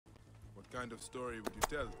kind of story would you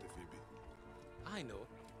tell, Phoebe? I know.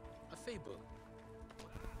 A fable.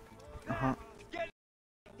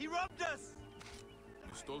 He robbed us!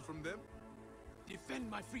 You stole from them? Defend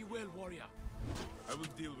my free will, warrior. I will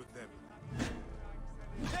deal with them.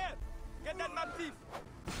 There! Get that map thief!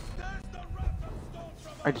 There's the rat that stole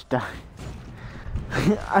from us! I just died.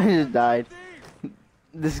 I just died.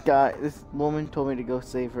 This woman told me to go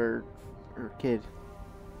save her kid.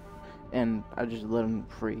 And I just let him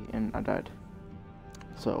free and I died.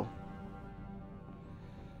 So,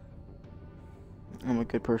 I'm a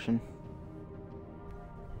good person.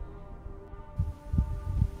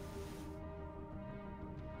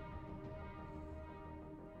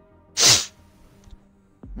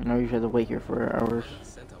 I know you had to wait here for hours.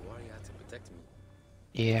 Sent a warrior to protect me.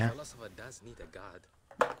 Yeah. A philosopher does need a god.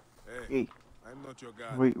 Hey, Hey, I'm not your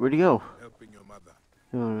god. where'd he go? I'm helping your mother.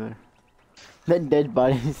 He's over there. That dead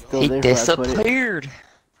body is still He there. Where I put it. disappeared.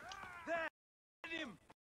 Get him!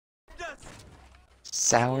 Robbed us!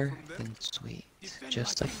 Sour and sweet, Defend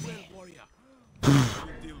just my like free me. will, warrior. I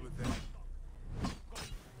will deal with them.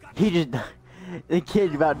 He just died. The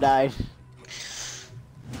kid about died.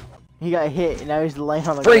 He got hit and now he's laying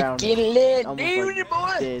on the ground. Freaking lit, Almost dude, like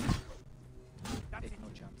boy. dead. That's it.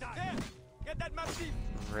 There! Get that map thief!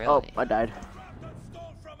 Really? Oh, I died. That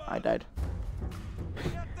stole from us! I died.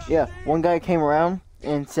 Yeah, one guy came around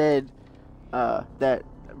and said that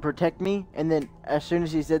protect me, and then as soon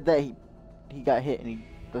as he said that, he got hit and he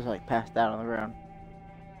was like passed out on the ground.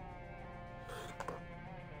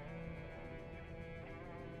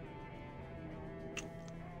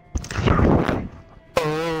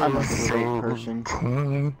 I'm a great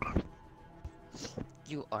person.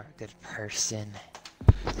 You are a good person.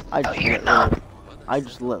 I No, just you're let not. little- I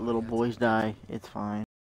just let little boys die. It's fine.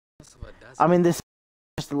 Philosopher does I mean, this is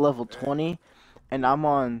just level 20, and I'm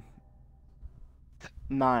on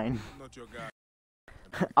 9. I'm not your god.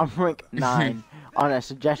 I'm rank 9 on a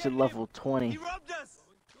suggested level 20. He robbed us!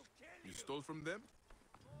 You stole from them?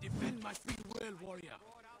 Defend my free will, warrior.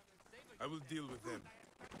 I will deal with them.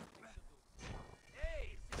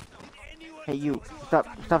 Hey, you!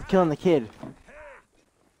 Stop killing the kid.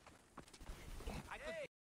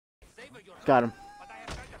 Got him.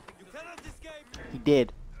 You cannot escape! He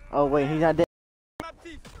did. Oh wait, he's not dead. Map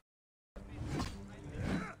thief!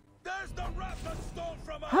 There's the rat that stole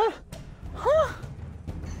from us! Huh? Huh?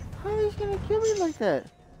 How are you gonna kill me like that?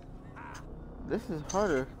 This is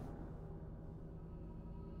harder.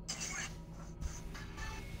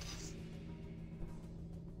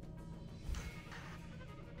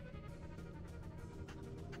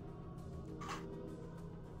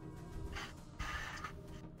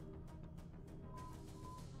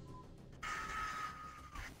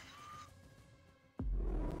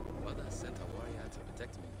 Mother sent a warrior to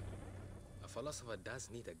protect me. A philosopher does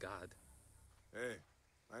need a god. Hey,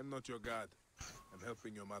 I'm not your god. I'm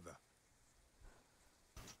helping your mother.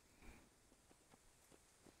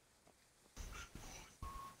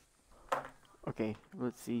 Okay,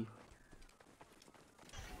 let's see.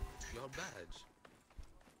 Your badge.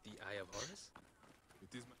 The Eye of Horus?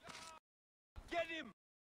 It is my... Get him!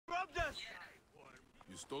 Robbed us!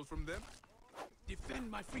 You stole from them? Defend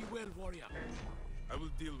my free will, warrior. I will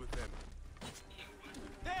deal with them.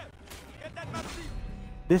 There! Get that map thief!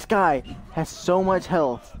 This guy has so much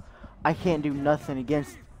health. I can't do nothing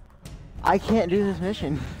against. I can't do this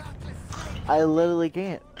mission. I literally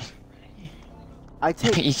can't.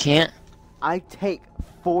 You can't? I take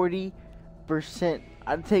 40%.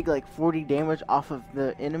 I take like 40 damage off of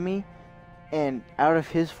the enemy, and out of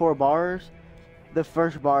his 4 bars, the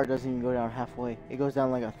first bar doesn't even go down halfway. It goes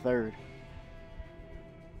down like a third.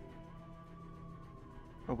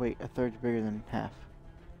 Oh wait, a third's bigger than half.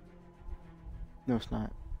 No, it's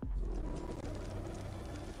not.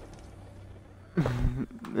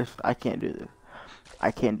 I can't do this. I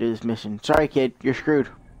can't do this mission. Sorry, kid, you're screwed.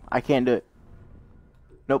 I can't do it.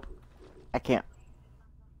 Nope. I can't.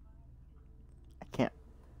 I can't.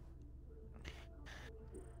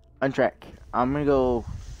 Untrack. I'm gonna go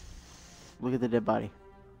look at the dead body.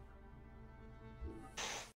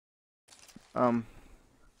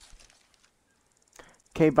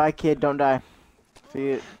 Okay, bye, kid. Don't die. See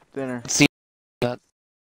you at dinner. See ya.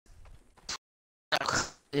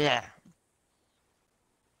 Yeah.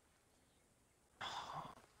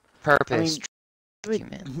 Purpose.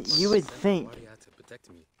 You would think. Warrior to protect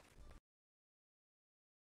me.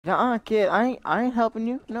 Nuh-uh, kid. I ain't helping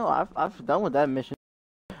you. No, I've done with that mission.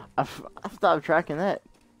 I've stopped tracking that.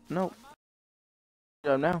 No. Good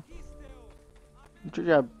job now. Good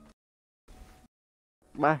job.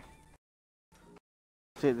 Bye.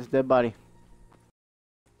 See this dead body.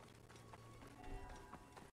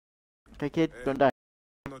 Okay, kid, Hey, don't die.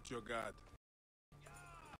 I'm not your god.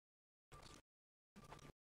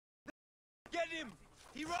 Get him!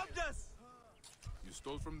 He robbed us! You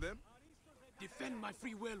stole from them? Defend my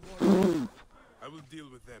free will, warrior. I will deal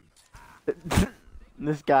with them.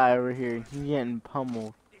 This guy over here, he's getting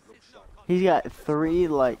pummeled. He's got 3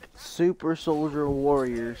 like super soldier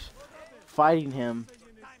warriors fighting him,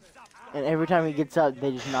 and every time he gets up,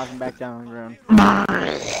 they just knock him back down on the ground.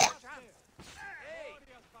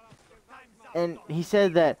 And he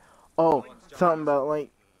said that, oh, something about like,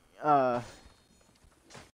 I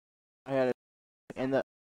got it, and the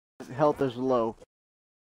health is low.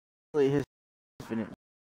 His infinite.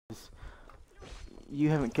 You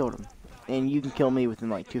haven't killed him, and you can kill me within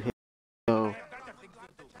like 2 hits. So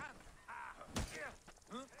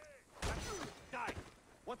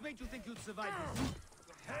What made you think you'd survive this?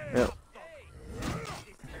 yep.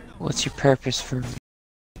 What's your purpose for?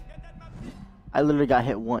 I literally got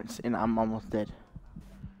hit once, and I'm almost dead.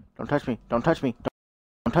 Don't touch me! Don't touch me!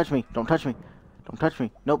 Don't touch me! Don't touch me! Don't touch me!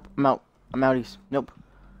 Nope, I'm out. I'm outies. Nope.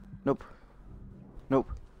 Nope. Nope.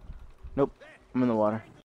 Nope. I'm in the water.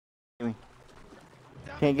 Get me.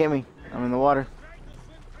 Can't get me. I'm in the water.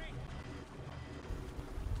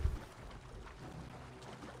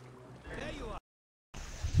 There you are.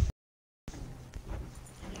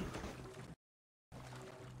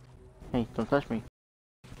 Hey, don't touch me.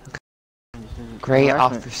 Gray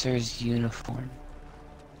harassment. officer's uniform.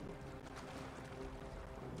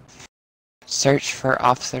 Search for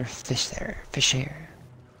Officer Fisher.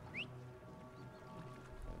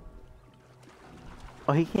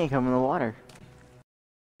 Oh, he can't come in the water.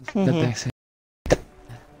 The best.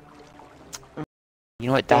 You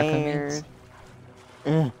know what DACA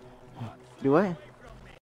means? Do what?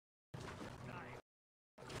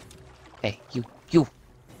 Hey, you.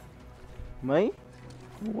 Me?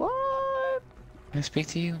 What? Can I speak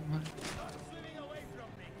to you? What?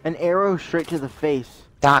 An arrow straight to the face.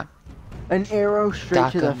 Doc. An arrow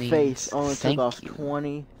straight to the DACA face. means Only took thank off you.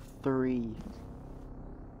 23.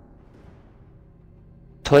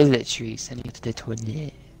 Toiletries. Sending you to the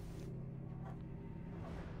toilet.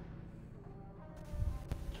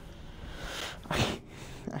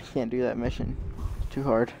 I can't do that mission. It's too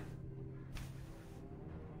hard.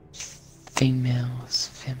 Females.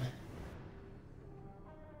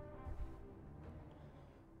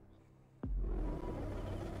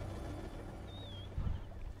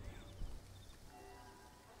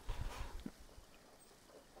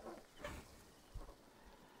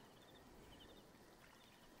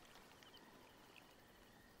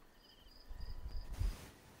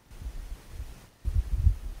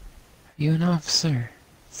 You an officer?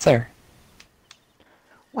 Sir.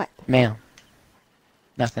 What? Ma'am.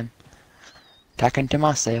 Nothing. Talking to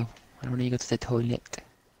myself. I don't need to go to the toilet.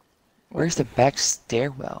 Where's the back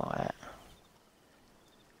stairwell at?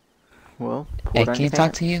 Well, Hey, can I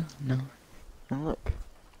talk to you? No. And look.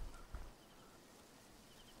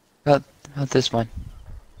 About this one.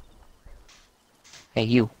 Hey,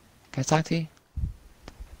 you. Can I talk to you?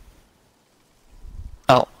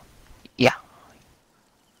 Oh. Yeah.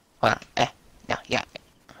 Hold on. No, yeah.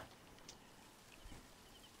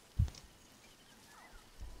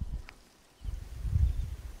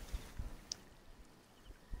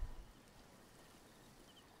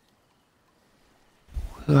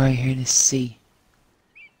 Who are you here to see?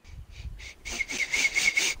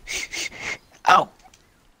 Oh!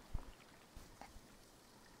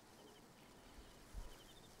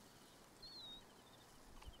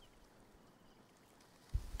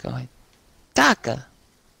 Go ahead. DACA!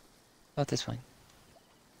 About this one.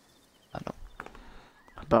 Oh no.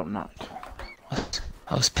 About not. What?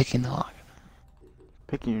 I was picking the lock.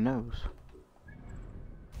 Picking your nose.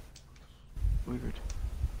 Weird.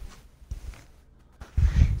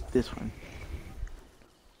 This one.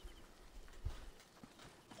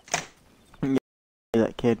 Yeah,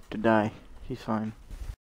 that kid to die. She's fine.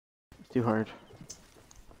 It's too hard.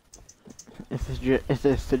 It's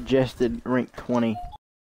a suggested rank 20.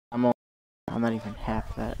 I'm not even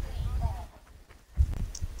half that.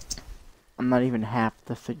 I'm not even half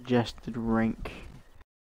the suggested rank.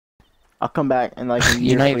 I'll come back and like a year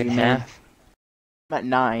You're not for even you, man. half. I'm at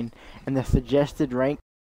 9, and the suggested rank.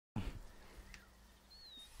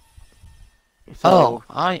 So, Oh,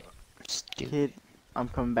 I stupid. kid, I'm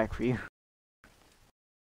coming back for you.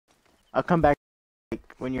 I'll come back like,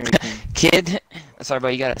 when you're 18. Kid, sorry,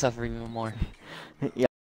 but you gotta suffer even more. Yeah.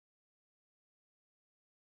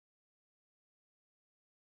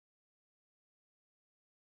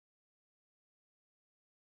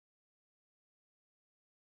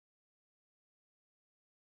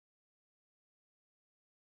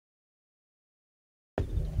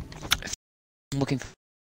 I'm looking for.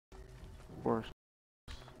 Worse.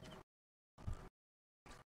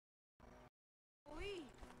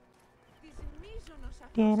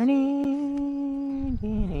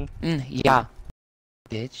 Yeah,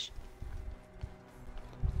 bitch.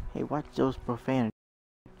 Hey, watch those profanity.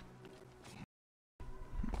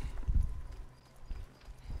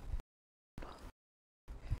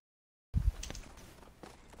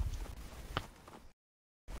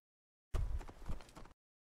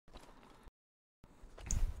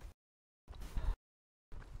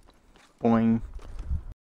 Boing.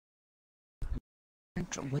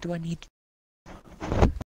 What do I need?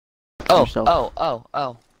 Oh, Yourself. oh.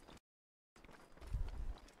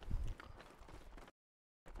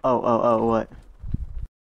 What?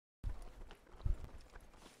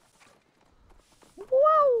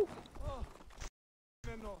 Whoa!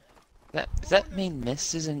 Does that mean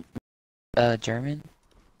Miss isn't German?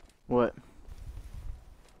 What?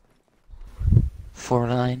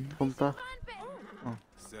 Four-line? Punta?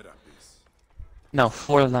 Serapis. No,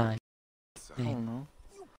 four-line. I don't know.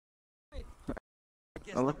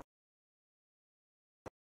 I look.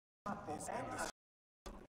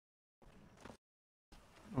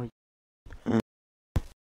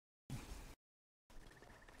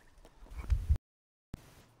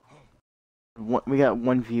 We got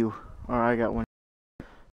one view, or I got one,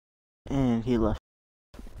 and he left.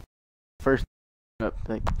 First up,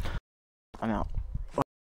 like, I'm out.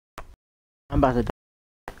 I'm about to die.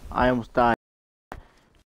 I almost died.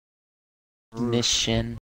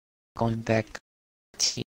 Mission. Going back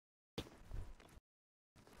to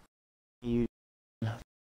You.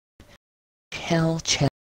 hell chat.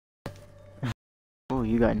 Oh,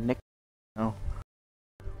 you got nicked. No.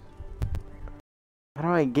 How do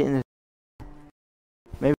I get in this?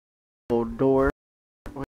 Maybe old door.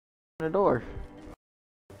 What's in the door?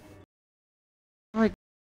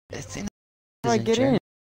 It's in. How do I get in?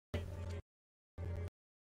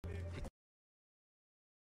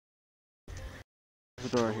 The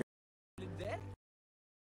door here.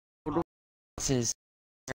 This is.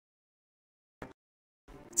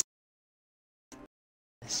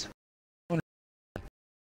 What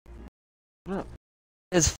up?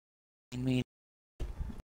 Is me.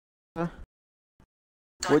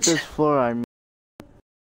 What does fluoride mean?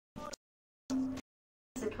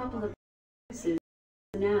 A couple of uses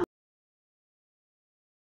now.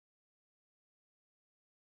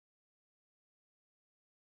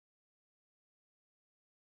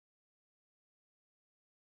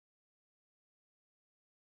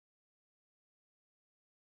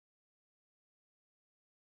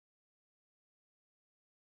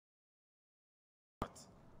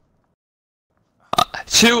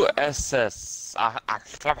 To SS.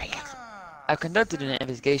 I conducted an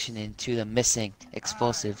investigation into the missing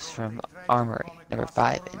explosives from Armory number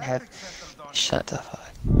 5 and have shut the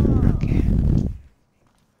fuck. Okay.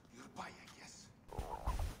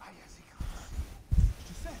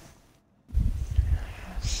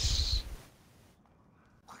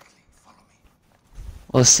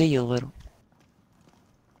 We'll see you little.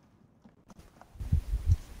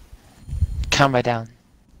 Calm me down.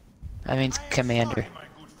 I mean, Commander.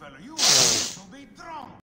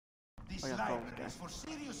 This library is for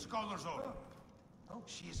serious scholars only. Oh,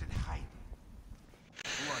 she is in hiding.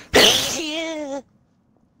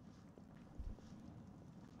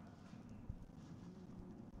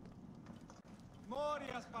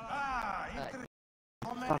 Ah,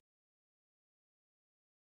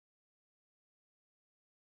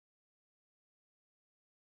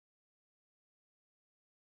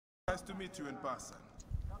 Nice to meet you in person.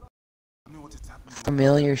 Tell me what is happening.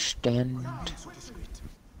 Familiar stand. So discreet.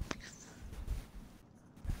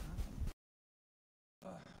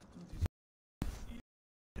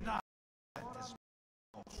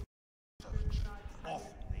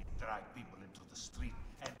 Often they drag people into the street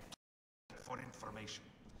and for information.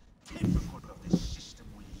 Typical of the system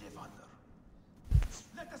we live under.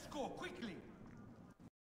 Let us go quickly.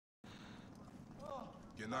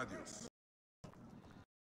 Gennadios.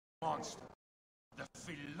 Monster. The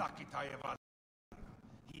Philakitaeva.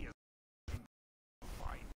 He is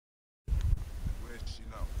fine. Where is she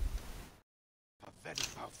now? A very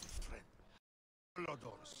powerful friend.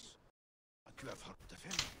 Lodorus. You have heard of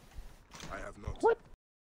him? I have not. What?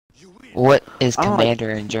 You will. What is I don't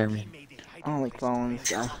Commander in German? I don't like following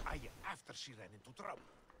this guy. After she ran into trouble.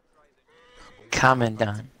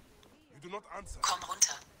 Commandant. You do not answer.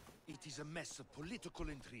 It is a mess of political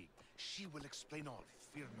intrigue. She will explain all.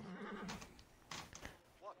 Fear not.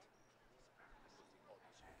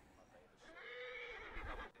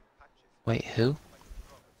 Wait, who?